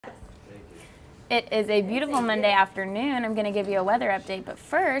It is a beautiful Monday afternoon. I'm going to give you a weather update, but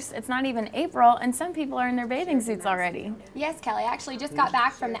first, it's not even April, and some people are in their bathing suits already. Yes, Kelly. I actually just got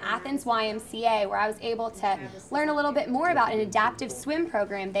back from the Athens YMCA, where I was able to learn a little bit more about an adaptive swim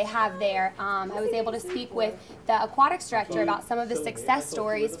program they have there. I was able to speak with the aquatics director about some of the success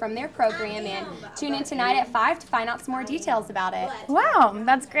stories from their program, and tune in tonight at 5 to find out some more details about it. Wow,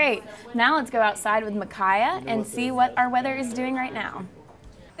 that's great. Now let's go outside with Micaiah and see what our weather is doing right now.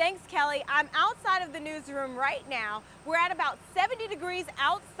 Thanks, Kelly. I'm outside of the newsroom right now. We're at about 70 degrees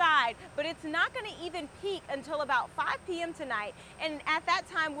outside, but it's not going to even peak until about 5 p.m. tonight. And at that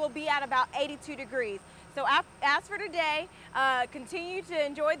time, we'll be at about 82 degrees. So as for today, continue to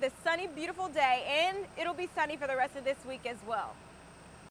enjoy the sunny, beautiful day, and it'll be sunny for the rest of this week as well.